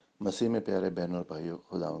مسیح میں پیارے بہنوں اور بھائیوں،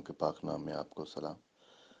 خداوند کے پاک نام میں آپ کو سلام۔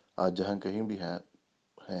 آج جہاں کہیں بھی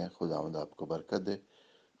ہیں خداوند آپ کو برکت دے،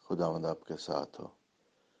 خداوند آپ کے ساتھ ہو۔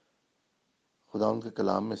 خداوند کے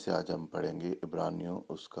کلام میں سے آج ہم پڑھیں گے عبرانیوں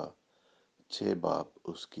اس کا 6 باب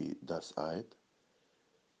اس کی 10 آیت۔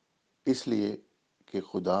 اس لیے کہ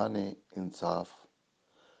خدا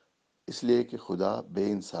بے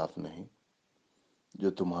انصاف نہیں،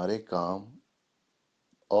 جو تمہارے کام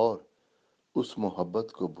اور اس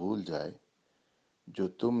محبت کو بھول جائے جو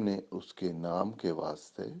تم نے اس کے نام کے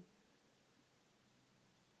واسطے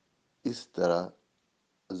اس طرح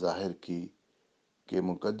ظاہر کی کہ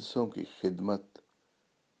مقدسوں کی خدمت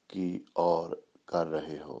کی اور کر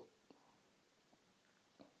رہے ہو۔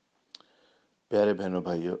 پیارے بہنوں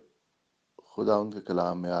بھائیوں، خدا ان کے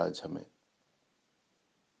کلام میں آج ہمیں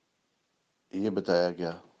یہ بتایا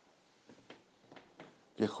گیا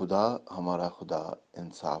کہ ہمارا خدا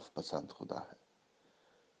انصاف پسند خدا ہے۔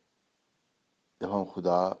 جب ہم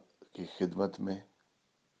خدا کی خدمت میں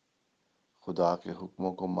خدا کے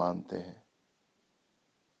حکموں کو مانتے ہیں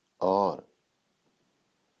اور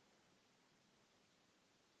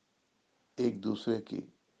ایک دوسرے کی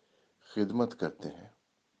خدمت کرتے ہیں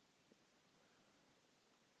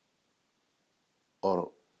اور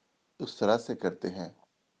اس طرح سے کرتے ہیں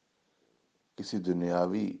کسی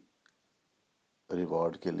دنیاوی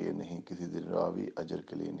ریوارڈ کے لیے نہیں، کسی دنیاوی اجر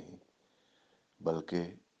کے لیے نہیں،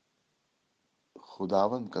 بلکہ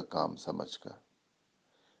خداوند کا کام سمجھ کر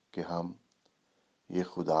کہ ہم یہ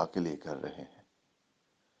خدا کے لیے کر رہے ہیں،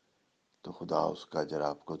 تو خدا اس کا اجر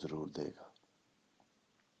آپ کو ضرور دے گا۔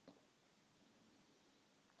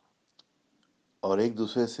 اور ایک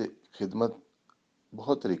دوسرے سے خدمت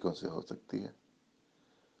بہت طریقوں سے ہو سکتی ہے۔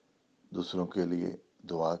 دوسروں کے لیے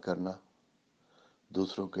دعا کرنا،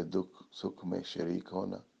 دوسروں کے دکھ سکھ میں شریک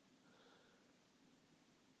ہونا،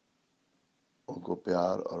 ان کو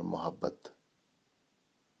پیار اور محبت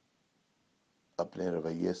اپنے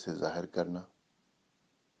رویے سے ظاہر کرنا،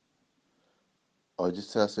 اور جس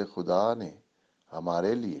طرح سے خدا نے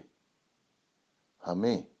ہمارے لیے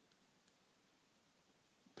ہمیں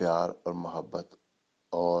پیار اور محبت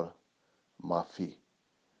اور معافی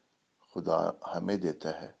خدا ہمیں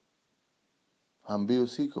دیتا ہے، ہم بھی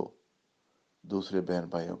اسی کو دوسرے بہن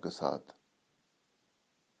بھائیوں کے ساتھ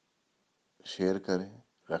شیئر کریں،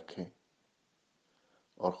 رکھیں،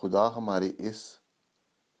 اور خدا ہماری اس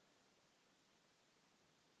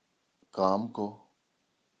کام کو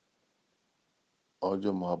اور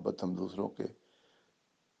جو محبت ہم دوسروں کے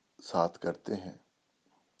ساتھ کرتے ہیں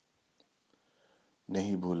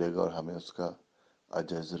نہیں بھولے گا، اور ہمیں اس کا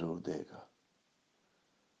اجر ضرور دے گا۔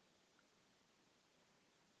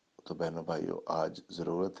 تو بہنوں بھائیوں، آج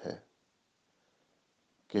ضرورت ہے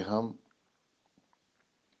کہ ہم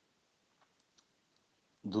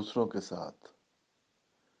دوسروں کے ساتھ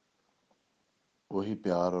وہی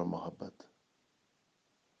پیار اور محبت،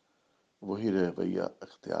 وہی رویہ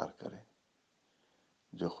اختیار کریں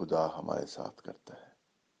جو خدا ہمارے ساتھ کرتا ہے،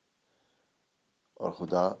 اور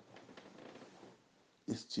خدا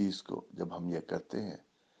اس چیز کو جب ہم یہ کرتے ہیں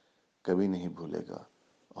کبھی نہیں بھولے گا،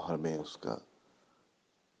 اور ہمیں اس کا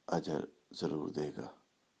اجر ضرور دے گا۔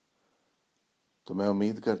 تو میں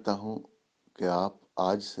امید کرتا ہوں کہ آپ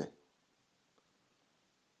آج سے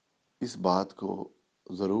اس بات کو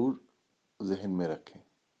ضرور ذہن میں رکھیں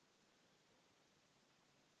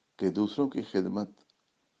کہ دوسروں کی خدمت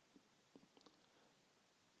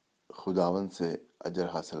خداوند سے اجر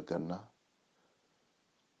حاصل کرنا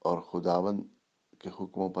اور خداوند کے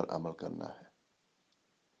حکموں پر عمل کرنا ہے۔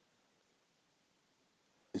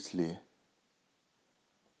 اس لیے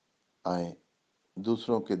آئیں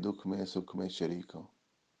دوسروں کے دکھ میں سکھ میں شریک ہوں،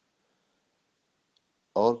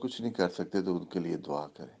 اور کچھ نہیں کر سکتے تو ان کے لیے دعا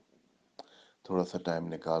کریں، تھوڑا سا ٹائم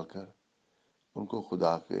نکال کر ان کو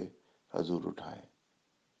خدا کے حضور اٹھائیں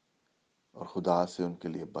اور خدا سے ان کے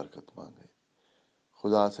لیے برکت مانگیں،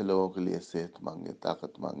 خدا سے لوگوں کے لیے صحت مانگیں،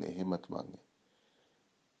 طاقت مانگیں، ہمت مانگیں،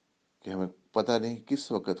 کہ ہمیں پتہ نہیں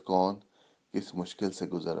کس وقت کون کس مشکل سے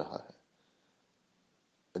گزر رہا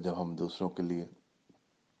ہے۔ جب ہم دوسروں کے لیے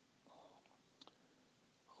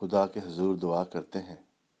خدا کے حضور دعا کرتے ہیں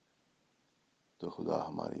تو خدا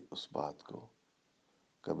ہماری اس بات کو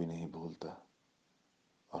کبھی نہیں بھولتا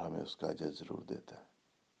اور ہمیں اس کا اجر ضرور دیتا ہے۔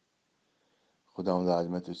 خداوند، آج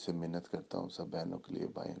میں تجھ سے منت کرتا ہوں سب بہنوں کے لیے،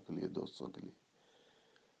 بھائیوں کے لیے، دوستوں کے لیے،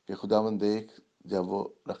 کہ خداوند دیکھ، جب وہ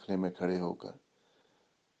رکھنے میں کھڑے ہو کر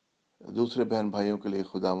دوسرے بہن بھائیوں کے لیے،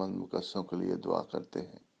 خداوند مقدسوں کے لیے دعا کرتے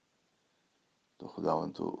ہیں، تو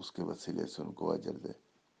خداوند تو اس کے وسیلے سے ان کو اجر دے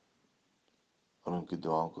اور ان کی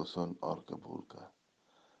دعاؤں کو سن اور قبول کر۔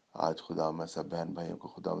 آج خدا میں سب بہن بھائیوں کو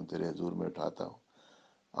خداوند تیرے حضور میں اٹھاتا ہوں،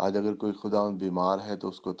 آج اگر کوئی خداوند بیمار ہے تو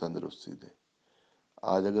اس کو تندرستی دے.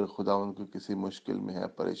 آج اگر خداوند کو کسی مشکل میں ہے،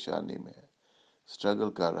 پریشانی میں ہے،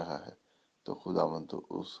 اسٹرگل کر رہا ہے، تو خداوند تو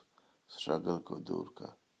اس اسٹرگل کو دور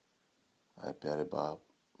کر. اے پیارے باپ،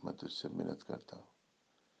 میں تجھ سے منت کرتا ہوں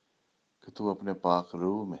کہ تو اپنے پاک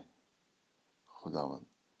روح میں خداوند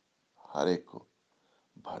ہر ایک کو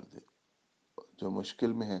بھر دے. جو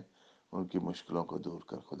مشکل میں ہیں ان کی مشکلوں کو دور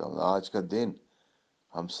کر خداوند. آج کا دن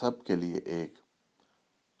ہم سب کے لیے ایک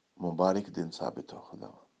مبارک دن ثابت ہو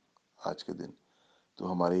خداوند. آج کے دن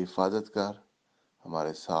تو ہماری حفاظت کر،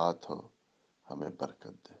 ہمارے ساتھ ہو، ہمیں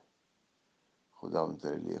برکت دے. خداوند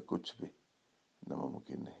تیرے لیے کچھ بھی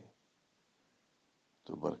ناممکن نہیں.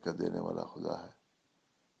 تو برکت دینے والا خدا ہے،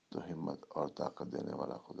 تو ہمت اور طاقت دینے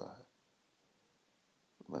والا خدا ہے.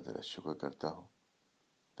 میں تیرا شکر کرتا ہوں،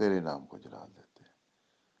 تیرے نام کو جلال دیتے ہیں.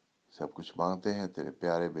 سب کچھ مانگتے ہیں تیرے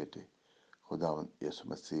پیارے بیٹے خداوند یسوع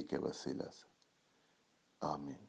مسیح کے وسیلہ سے، آمین.